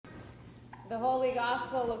The Holy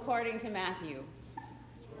Gospel according to Matthew.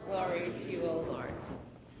 Glory to you, O Lord.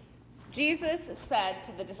 Jesus said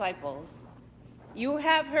to the disciples, "You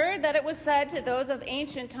have heard that it was said to those of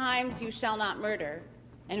ancient times, 'You shall not murder,'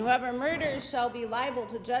 and whoever murders shall be liable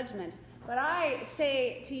to judgment. But I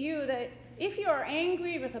say to you that if you are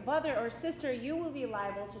angry with a brother or sister, you will be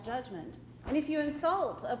liable to judgment. And if you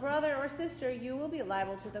insult a brother or sister, you will be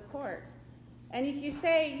liable to the court. And if you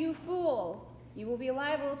say, 'You fool,' you will be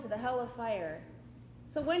liable to the hell of fire.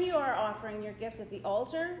 So when you are offering your gift at the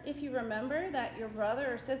altar, if you remember that your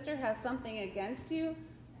brother or sister has something against you,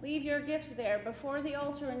 leave your gift there before the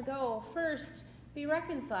altar and go. First, be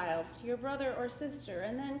reconciled to your brother or sister,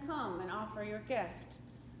 and then come and offer your gift.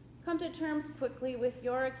 Come to terms quickly with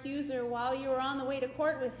your accuser while you are on the way to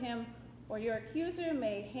court with him, or your accuser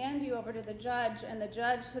may hand you over to the judge, and the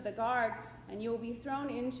judge to the guard, and you will be thrown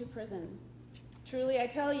into prison. Truly, I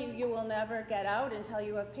tell you, you will never get out until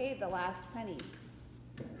you have paid the last penny.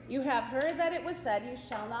 You have heard that it was said, 'You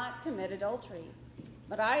shall not commit adultery.'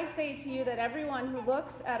 But I say to you that everyone who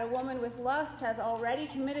looks at a woman with lust has already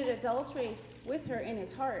committed adultery with her in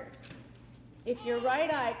his heart. If your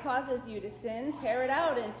right eye causes you to sin, tear it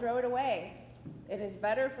out and throw it away. It is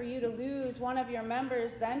better for you to lose one of your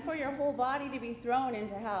members than for your whole body to be thrown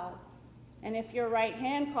into hell. And if your right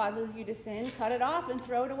hand causes you to sin, cut it off and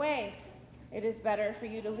throw it away. It is better for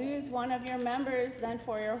you to lose one of your members than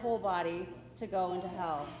for your whole body to go into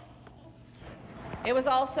hell. It was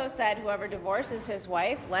also said, 'Whoever divorces his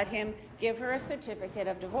wife, let him give her a certificate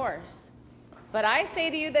of divorce.' But I say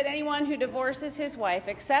to you that anyone who divorces his wife,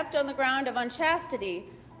 except on the ground of unchastity,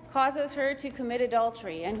 causes her to commit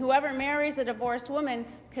adultery, and whoever marries a divorced woman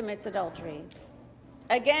commits adultery.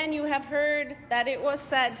 Again, you have heard that it was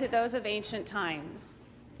said to those of ancient times,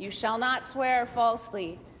 'You shall not swear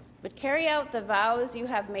falsely, but carry out the vows you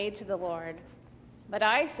have made to the Lord.' But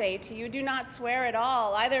I say to you, do not swear at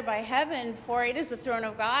all, either by heaven, for it is the throne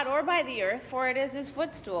of God, or by the earth, for it is his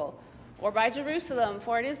footstool, or by Jerusalem,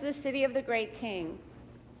 for it is the city of the great King.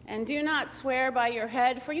 And do not swear by your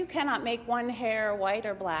head, for you cannot make one hair white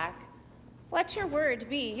or black. Let your word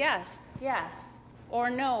be yes, yes,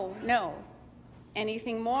 or no, no.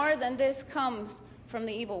 Anything more than this comes from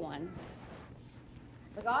the evil one."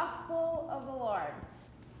 The Gospel of the Lord.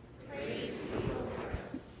 Praise to you,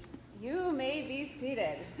 Christ. You may be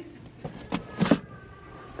seated.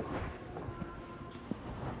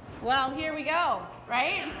 Well, here we go,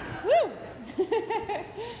 right? Woo!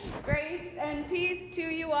 Grace and peace to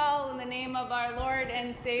you all in the name of our Lord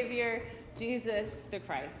and Savior, Jesus the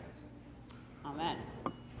Christ. Amen.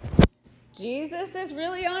 Jesus is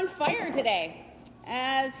really on fire today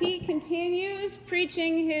as he continues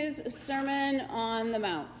preaching his Sermon on the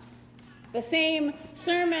Mount. The same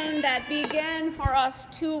sermon that began for us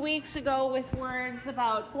 2 weeks ago with words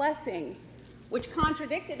about blessing, which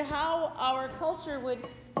contradicted how our culture would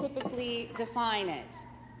typically define it.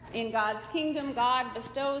 In God's kingdom, God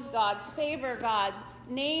bestows God's favor, God's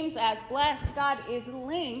names as blessed. God is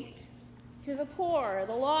linked to the poor,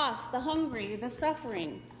 the lost, the hungry, the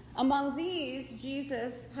suffering. Among these,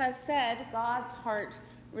 Jesus has said God's heart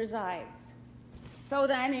resides. So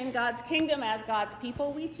then, in God's kingdom, as God's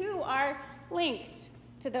people, we too are linked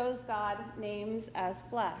to those God names as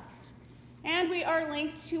blessed. And we are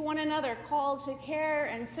linked to one another, called to care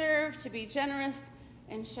and serve, to be generous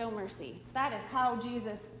and show mercy. That is how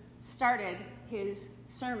Jesus started his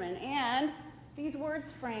sermon. And these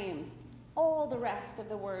words frame all the rest of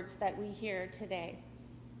the words that we hear today.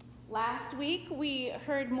 Last week, we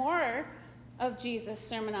heard more of Jesus'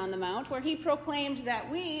 Sermon on the Mount, where he proclaimed that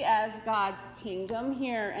we, as God's kingdom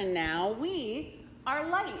here and now, we are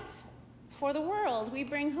light for the world. We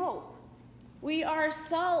bring hope. We are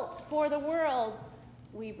salt for the world.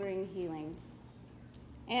 We bring healing.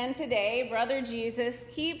 And today, Brother Jesus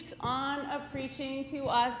keeps on preaching to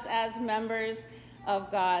us as members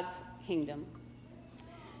of God's kingdom.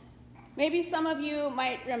 Maybe some of you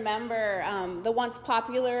might remember the once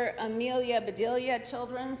popular Amelia Bedelia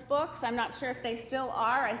children's books. I'm not sure if they still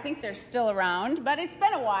are. I think they're still around, but it's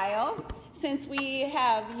been a while since we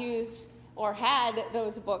have used or had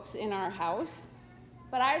those books in our house.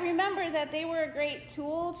 But I remember that they were a great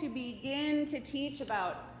tool to begin to teach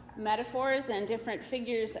about metaphors and different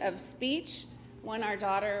figures of speech when our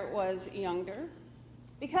daughter was younger.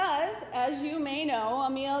 Because, as you may know,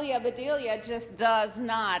 Amelia Bedelia just does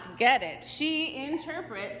not get it. She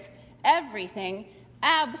interprets everything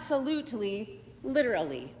absolutely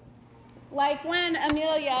literally. Like when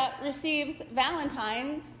Amelia receives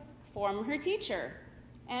Valentine's from her teacher,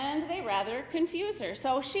 and they rather confuse her.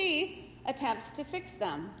 So she attempts to fix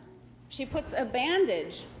them. She puts a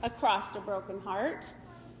bandage across a broken heart,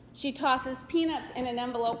 She tosses peanuts in an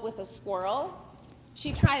envelope with a squirrel.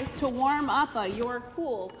 She tries to warm up a "You're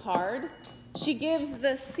cool" card. She gives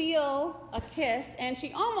the seal a kiss, and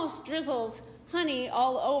she almost drizzles honey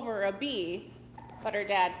all over a bee, but her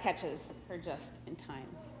dad catches her just in time.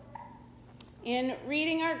 In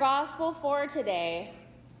reading our gospel for today,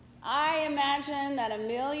 I imagine that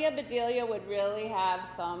Amelia Bedelia would really have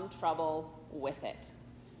some trouble with it.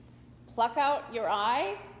 Pluck out your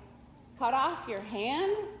eye, cut off your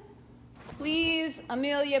hand. Please,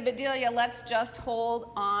 Amelia Bedelia, let's just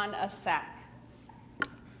hold on a sec.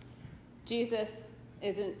 Jesus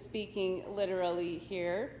isn't speaking literally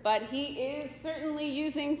here, but he is certainly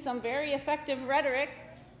using some very effective rhetoric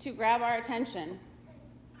to grab our attention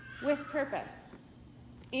with purpose,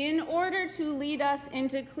 in order to lead us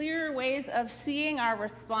into clearer ways of seeing our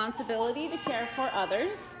responsibility to care for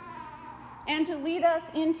others, and to lead us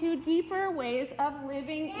into deeper ways of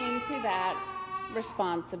living into that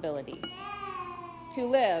responsibility, to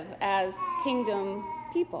live as kingdom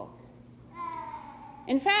people.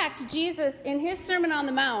 In fact, Jesus, in his Sermon on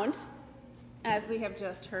the Mount, as we have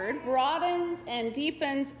just heard, broadens and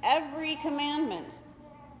deepens every commandment.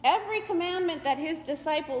 Every commandment that his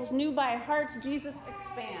disciples knew by heart, Jesus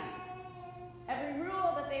expands. Every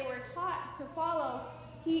rule that they were taught to follow,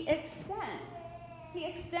 he extends. He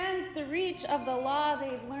extends the reach of the law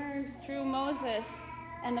they've learned through Moses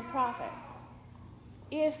and the prophets.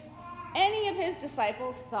 If any of his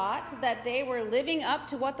disciples thought that they were living up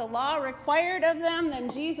to what the law required of them, then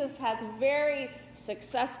Jesus has very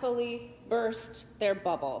successfully burst their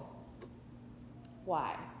bubble.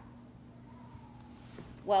 Why?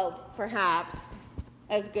 Well, perhaps,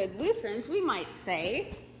 as good Lutherans, we might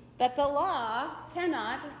say that the law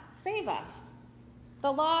cannot save us.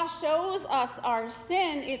 The law shows us our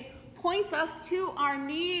sin. It points us to our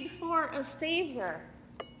need for a Savior,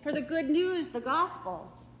 for the good news, the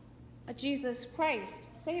gospel, that Jesus Christ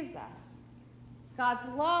saves us. God's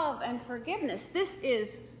love and forgiveness, this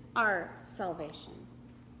is our salvation.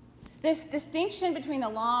 This distinction between the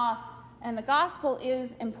law and the gospel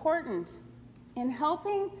is important in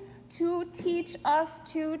helping to teach us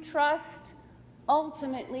to trust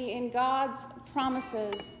ultimately in God's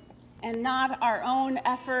promises and not our own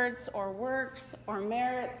efforts or works or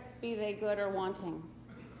merits, be they good or wanting.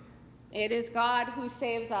 It is God who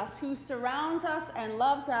saves us, who surrounds us and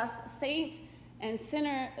loves us, saint and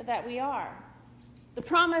sinner that we are. The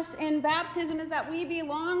promise in baptism is that we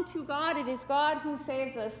belong to God. It is God who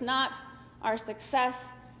saves us, not our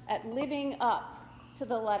success at living up to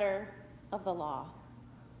the letter of the law.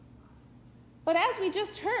 But as we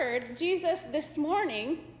just heard, Jesus this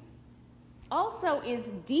morning also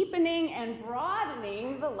is deepening and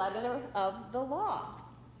broadening the letter of the law.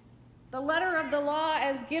 The letter of the law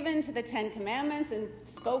as given to the Ten Commandments and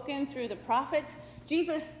spoken through the prophets.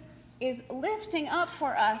 Jesus is lifting up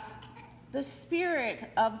for us the spirit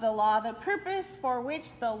of the law, the purpose for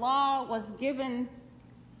which the law was given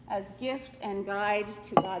as gift and guide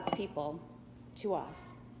to God's people, to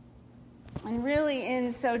us. And really,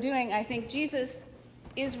 in so doing, I think Jesus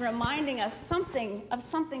is reminding us something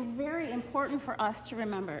very important for us to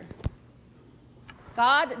remember.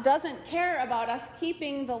 God doesn't care about us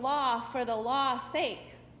keeping the law for the law's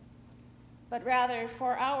sake, but rather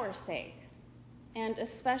for our sake, and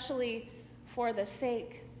especially for the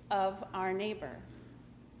sake of our neighbor.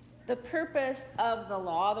 The purpose of the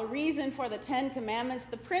law, the reason for the Ten Commandments,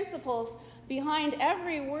 the principles behind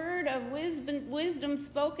every word of wisdom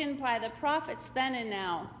spoken by the prophets then and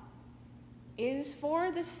now, is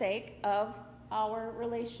for the sake of our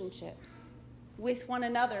relationships with one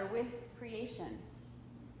another, with creation.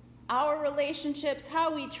 Our relationships,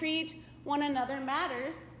 how we treat one another,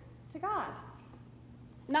 matters to God.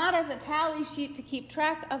 Not as a tally sheet to keep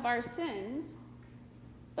track of our sins,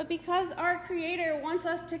 but because our Creator wants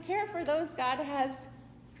us to care for those God has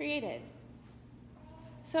created.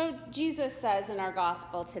 So Jesus says in our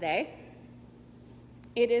gospel today,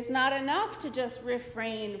 it is not enough to just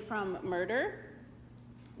refrain from murder.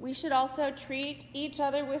 We should also treat each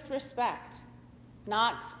other with respect,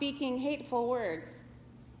 not speaking hateful words.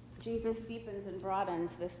 Jesus deepens and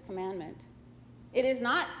broadens this commandment. It is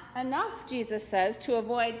not enough, Jesus says, to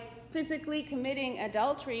avoid physically committing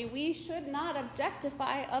adultery. We should not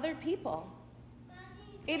objectify other people.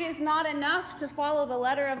 It is not enough to follow the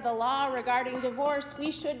letter of the law regarding divorce.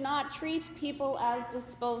 We should not treat people as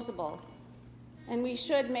disposable. And we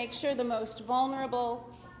should make sure the most vulnerable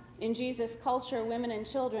in Jesus' culture, women and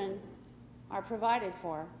children, are provided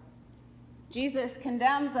for. Jesus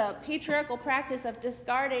condemns a patriarchal practice of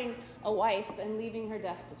discarding a wife and leaving her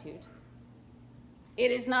destitute. It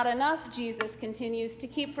is not enough, Jesus continues, to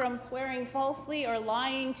keep from swearing falsely or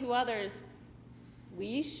lying to others.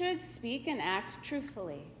 We should speak and act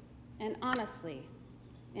truthfully and honestly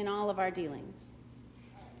in all of our dealings.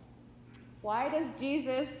 Why does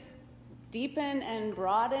Jesus deepen and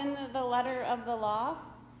broaden the letter of the law?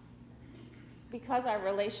 Because our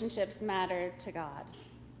relationships matter to God.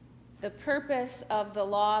 The purpose of the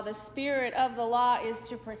law, the spirit of the law, is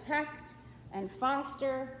to protect and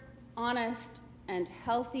foster honest and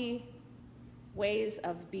healthy ways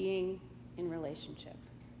of being in relationship.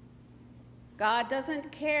 God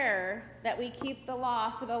doesn't care that we keep the law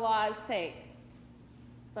for the law's sake,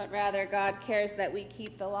 but rather God cares that we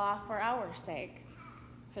keep the law for our sake,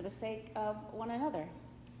 for the sake of one another.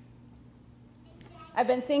 I've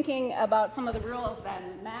been thinking about some of the rules that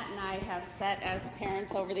Matt and I have set as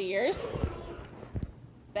parents over the years.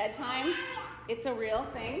 Bedtime, it's a real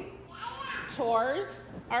thing. Chores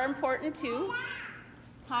are important too.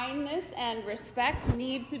 Kindness and respect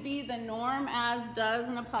need to be the norm, as does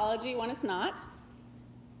an apology when it's not.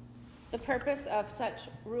 The purpose of such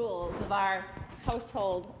rules of our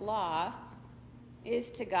household law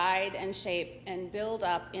is to guide and shape and build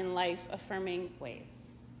up in life-affirming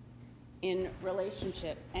ways, in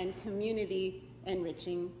relationship and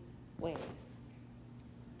community-enriching ways.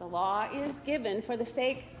 The law is given for the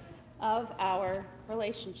sake of our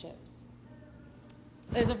relationships.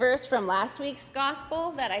 There's a verse from last week's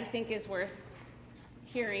gospel that I think is worth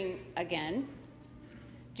hearing again.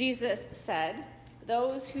 Jesus said,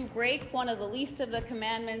 "Those who break one of the least of the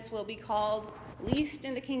commandments will be called least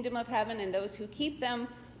in the kingdom of heaven, and those who keep them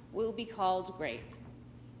will be called great."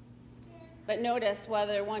 But notice,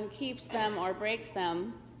 whether one keeps them or breaks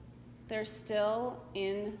them, they're still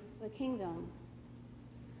in the kingdom.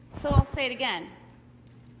 So I'll say it again.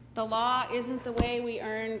 The law isn't the way we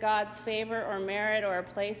earn God's favor or merit or a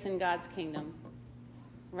place in God's kingdom.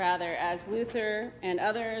 Rather, as Luther and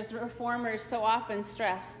others reformers so often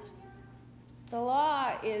stressed, the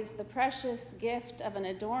law is the precious gift of an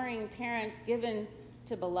adoring parent given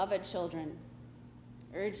to beloved children,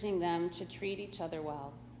 urging them to treat each other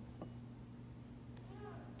well.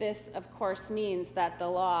 This, of course, means that the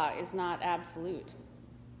law is not absolute.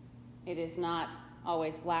 It is not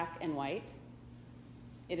always black and white.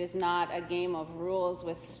 It is not a game of rules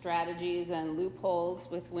with strategies and loopholes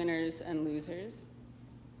with winners and losers.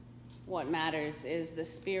 What matters is the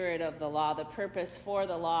spirit of the law, the purpose for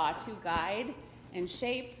the law to guide and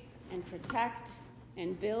shape and protect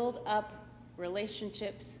and build up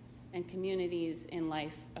relationships and communities in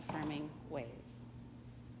life-affirming ways.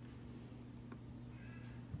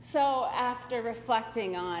 So after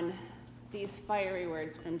reflecting on these fiery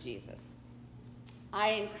words from Jesus,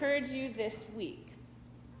 I encourage you this week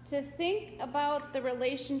to think about the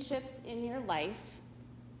relationships in your life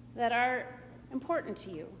that are important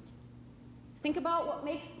to you. Think about what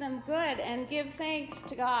makes them good and give thanks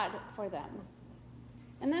to God for them.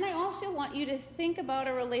 And then I also want you to think about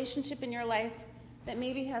a relationship in your life that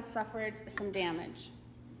maybe has suffered some damage.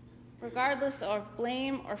 Regardless of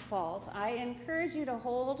blame or fault, I encourage you to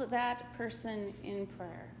hold that person in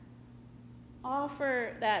prayer.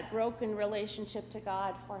 Offer that broken relationship to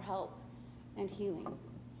God for help and healing.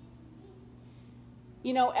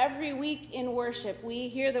 You know, every week in worship, we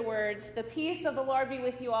hear the words, "The peace of the Lord be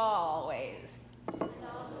with you always."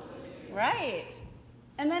 Right.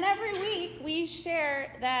 And then every week, we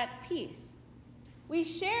share that peace. We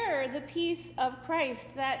share the peace of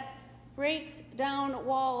Christ that breaks down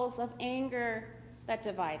walls of anger that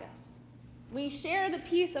divide us. We share the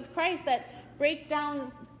peace of Christ that breaks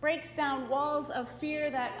down walls of fear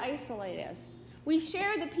that isolate us. We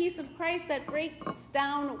share the peace of Christ that breaks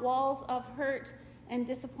down walls of hurt and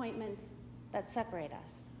disappointment that separate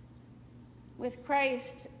us. With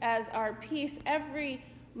Christ as our peace, every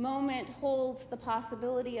moment holds the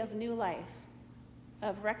possibility of new life,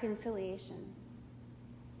 of reconciliation.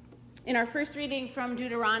 In our first reading from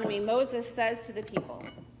Deuteronomy, Moses says to the people,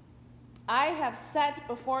 "I have set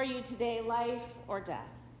before you today life or death.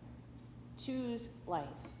 Choose life.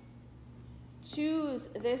 Choose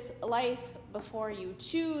this life before you.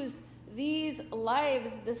 Choose these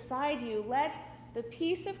lives beside you. Let the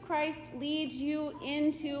peace of Christ lead you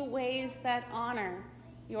into ways that honor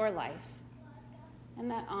your life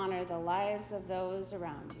and that honor the lives of those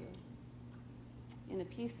around you. In the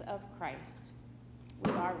peace of Christ,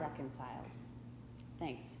 we are reconciled.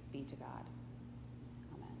 Thanks be to God."